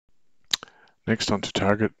Next on to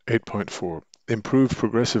target 8.4. Improve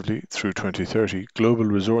progressively through 2030 global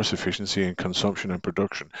resource efficiency in consumption and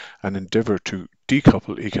production and endeavour to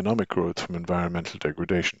decouple economic growth from environmental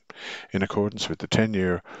degradation in accordance with the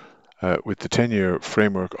 10-year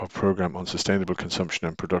framework of Programme on Sustainable Consumption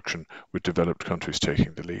and Production, with developed countries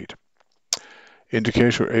taking the lead.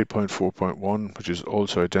 Indicator 8.4.1, which is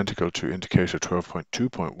also identical to Indicator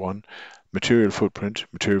 12.2.1, material footprint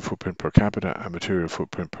per capita and material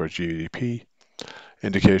footprint per GDP.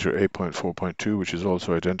 Indicator 8.4.2, which is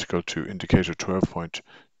also identical to Indicator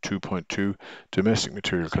 12.2.2, domestic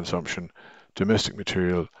material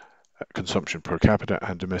consumption per capita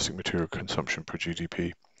and domestic material consumption per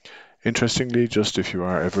GDP. Interestingly, just if you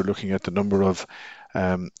are ever looking at the number of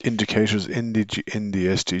indicators in the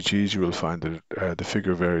SDGs, you will find that the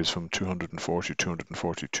figure varies from 240,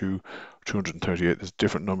 242, 238. There's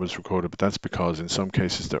different numbers recorded, but that's because in some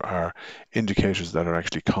cases there are indicators that are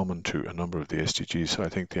actually common to a number of the SDGs. So I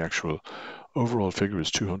think the actual overall figure is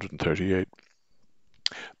 238,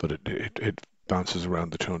 but it bounces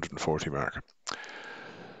around the 240 mark.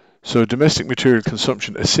 So domestic material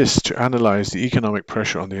consumption assists to analyse the economic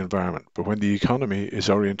pressure on the environment, but when the economy is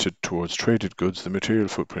oriented towards traded goods, the material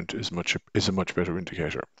footprint is a much better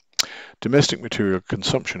indicator. Domestic material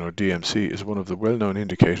consumption, or DMC, is one of the well-known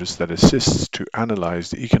indicators that assists to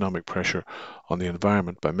analyse the economic pressure on the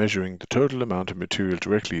environment by measuring the total amount of material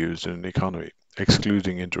directly used in an economy,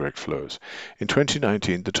 excluding indirect flows. In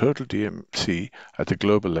 2019, the total DMC at the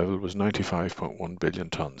global level was 95.1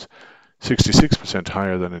 billion tonnes. 66%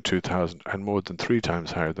 higher than in 2000 and more than 3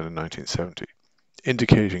 times higher than in 1970,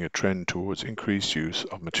 indicating a trend towards increased use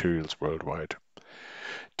of materials worldwide.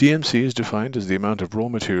 DMC is defined as the amount of raw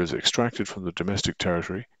materials extracted from the domestic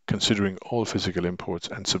territory, considering all physical imports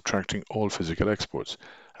and subtracting all physical exports.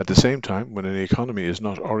 At the same time, when an economy is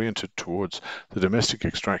not oriented towards the domestic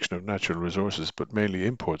extraction of natural resources but mainly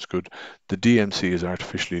imports goods, the DMC is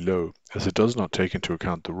artificially low, as it does not take into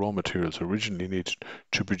account the raw materials originally needed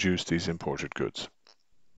to produce these imported goods.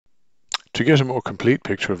 To get a more complete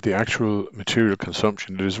picture of the actual material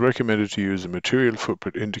consumption, it is recommended to use a material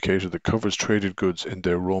footprint indicator that covers traded goods in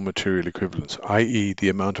their raw material equivalents, i.e. the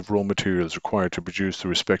amount of raw materials required to produce the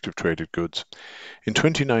respective traded goods. In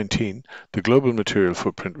 2019, the global material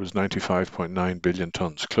footprint was 95.9 billion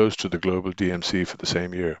tonnes, close to the global DMC for the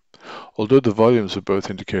same year. Although the volumes of both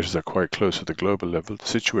indicators are quite close at the global level, the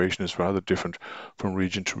situation is rather different from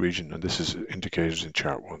region to region, and this is indicated in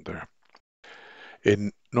chart 1 there.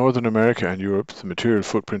 In Northern America and Europe, the material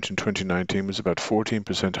footprint in 2019 was about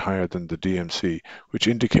 14% higher than the DMC, which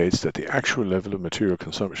indicates that the actual level of material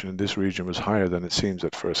consumption in this region was higher than it seems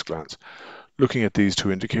at first glance. Looking at these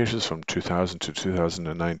two indicators from 2000 to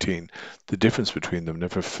 2019, the difference between them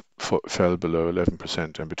never fell below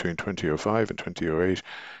 11%, and between 2005 and 2008,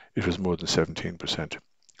 it was more than 17%.